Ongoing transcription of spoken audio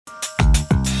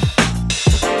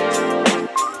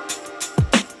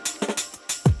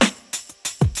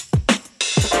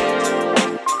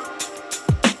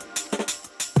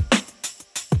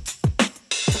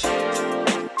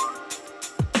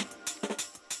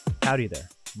Howdy there.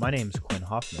 My name's Quinn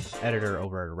Hoffman, editor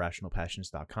over at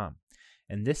IrrationalPassions.com,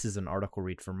 and this is an article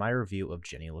read for my review of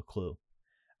Jenny LeClue.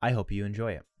 I hope you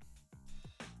enjoy it.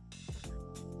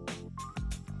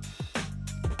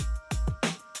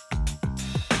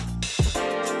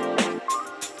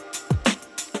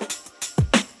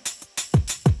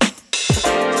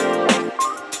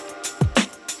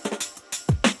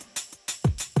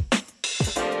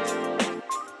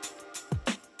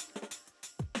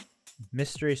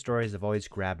 Mystery stories have always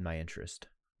grabbed my interest.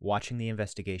 Watching the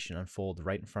investigation unfold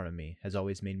right in front of me has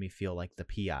always made me feel like the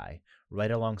PI,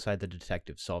 right alongside the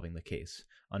detective solving the case,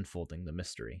 unfolding the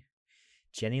mystery.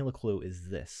 Jenny LeClue is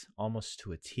this, almost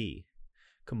to a T.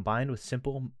 Combined with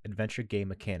simple adventure game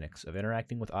mechanics of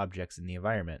interacting with objects in the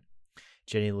environment,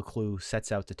 Jenny LeClue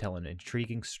sets out to tell an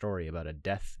intriguing story about a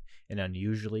death in an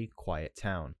unusually quiet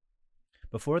town.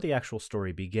 Before the actual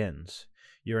story begins,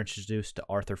 you're introduced to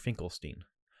Arthur Finkelstein,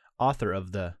 author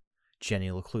of the Jenny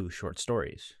LeClue short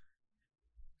stories.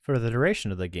 For the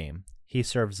duration of the game, he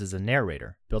serves as a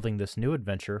narrator, building this new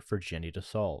adventure for Jenny to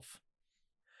solve.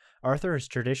 Arthur has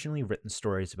traditionally written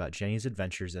stories about Jenny's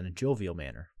adventures in a jovial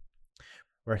manner,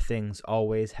 where things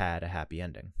always had a happy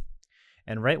ending.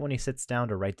 And right when he sits down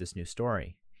to write this new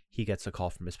story, he gets a call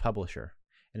from his publisher,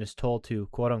 and is told to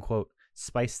quote-unquote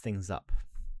spice things up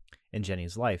in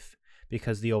Jenny's life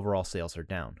because the overall sales are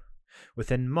down.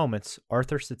 Within moments,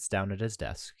 Arthur sits down at his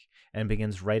desk and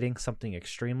begins writing something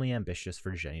extremely ambitious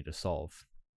for Jenny to solve.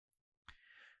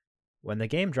 When the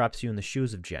game drops you in the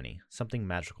shoes of Jenny, something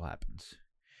magical happens.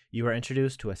 You are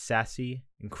introduced to a sassy,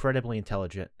 incredibly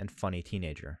intelligent, and funny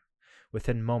teenager.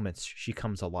 Within moments, she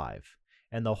comes alive,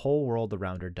 and the whole world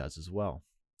around her does as well.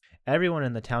 Everyone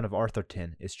in the town of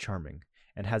Arthurton is charming,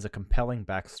 and has a compelling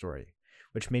backstory,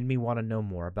 which made me want to know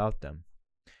more about them.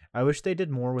 I wish they did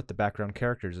more with the background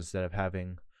characters instead of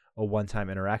having a one-time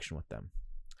interaction with them.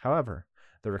 However,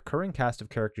 the recurring cast of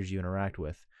characters you interact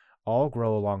with all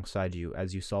grow alongside you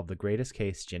as you solve the greatest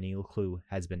case Jenny LeClue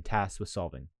has been tasked with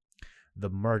solving: the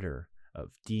murder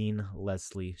of Dean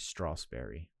Leslie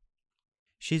Strasberry.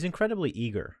 She's incredibly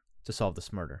eager to solve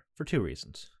this murder for two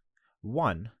reasons.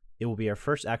 One, it will be her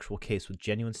first actual case with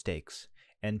genuine stakes,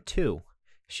 and two,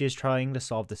 she is trying to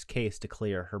solve this case to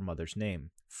clear her mother's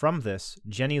name. From this,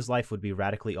 Jenny's life would be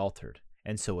radically altered,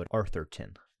 and so would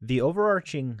Arthurton. The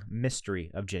overarching mystery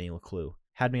of Jenny LeClue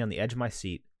had me on the edge of my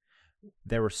seat.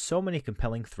 There were so many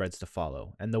compelling threads to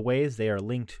follow, and the ways they are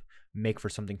linked make for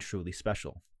something truly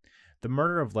special. The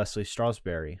murder of Leslie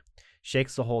Strasberry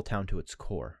shakes the whole town to its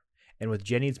core, and with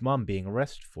Jenny's mom being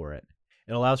arrested for it,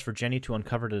 it allows for Jenny to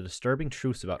uncover the disturbing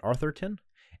truths about Arthurton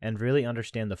and really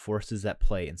understand the forces at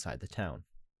play inside the town.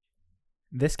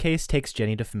 This case takes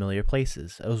Jenny to familiar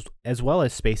places, as well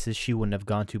as spaces she wouldn't have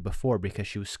gone to before because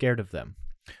she was scared of them.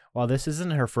 While this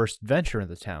isn't her first venture in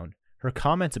the town, her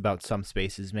comments about some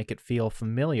spaces make it feel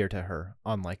familiar to her,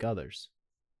 unlike others.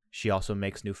 She also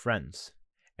makes new friends,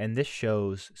 and this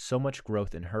shows so much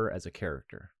growth in her as a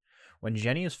character. When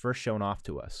Jenny is first shown off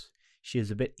to us, she is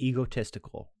a bit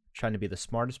egotistical, trying to be the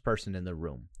smartest person in the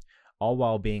room, all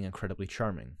while being incredibly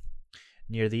charming.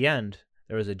 Near the end,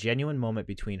 there was a genuine moment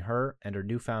between her and her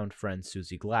newfound friend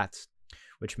Susie Glatz,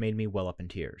 which made me well up in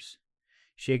tears.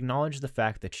 She acknowledged the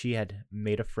fact that she had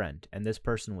made a friend, and this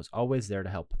person was always there to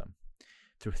help them,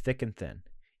 through thick and thin,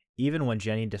 even when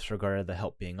Jenny disregarded the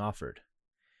help being offered.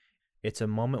 It's a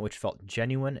moment which felt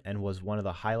genuine and was one of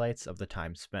the highlights of the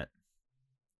time spent.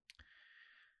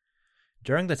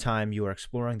 During the time you are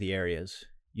exploring the areas,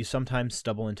 you sometimes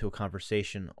stumble into a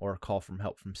conversation or a call from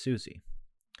help from Susie.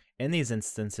 In these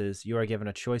instances, you are given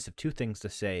a choice of two things to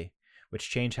say,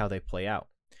 which change how they play out,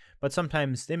 but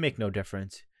sometimes they make no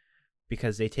difference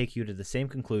because they take you to the same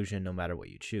conclusion no matter what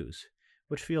you choose,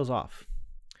 which feels off.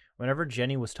 Whenever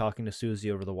Jenny was talking to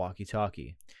Susie over the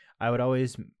walkie-talkie, I would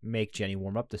always make Jenny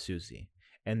warm up to Susie,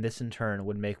 and this in turn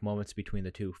would make moments between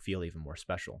the two feel even more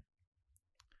special.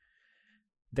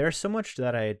 There's so much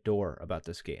that I adore about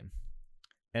this game,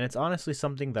 and it's honestly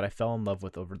something that I fell in love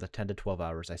with over the 10 to 12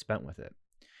 hours I spent with it.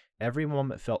 Every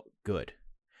moment felt good,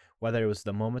 whether it was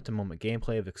the moment-to-moment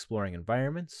gameplay of exploring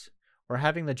environments, or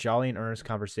having the jolly and earnest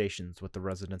conversations with the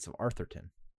residents of Arthurton.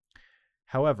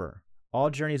 However, all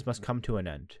journeys must come to an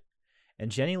end, and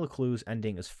Jenny LeClue's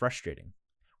ending is frustrating,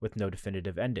 with no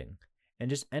definitive ending, and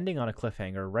just ending on a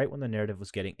cliffhanger right when the narrative was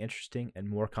getting interesting and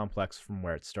more complex from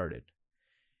where it started.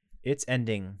 Its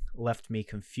ending left me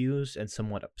confused and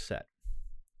somewhat upset.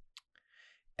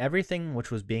 Everything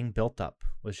which was being built up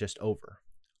was just over.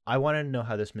 I wanted to know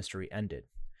how this mystery ended,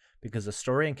 because the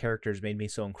story and characters made me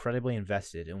so incredibly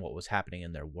invested in what was happening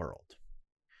in their world.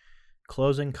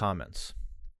 Closing comments.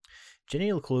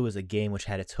 Jenny LeClue is a game which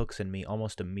had its hooks in me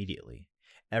almost immediately.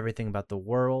 Everything about the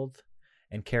world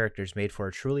and characters made for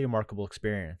a truly remarkable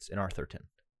experience in Arthurton.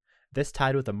 This,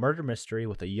 tied with a murder mystery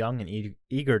with a young and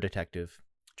eager detective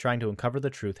trying to uncover the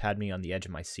truth, had me on the edge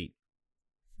of my seat.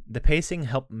 The pacing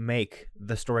helped make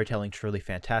the storytelling truly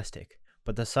fantastic,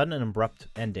 but the sudden and abrupt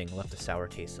ending left a sour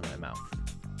taste in my mouth.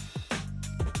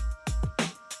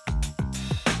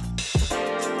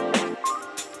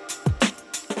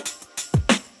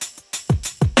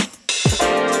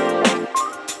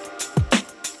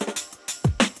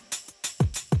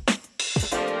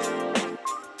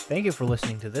 Thank you for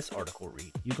listening to this article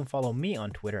read. You can follow me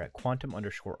on Twitter at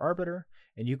quantum_arbiter,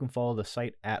 and you can follow the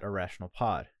site at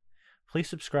IrrationalPod. Please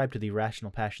subscribe to the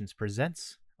Irrational Passions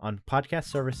Presents on podcast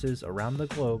services around the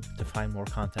globe to find more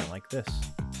content like this.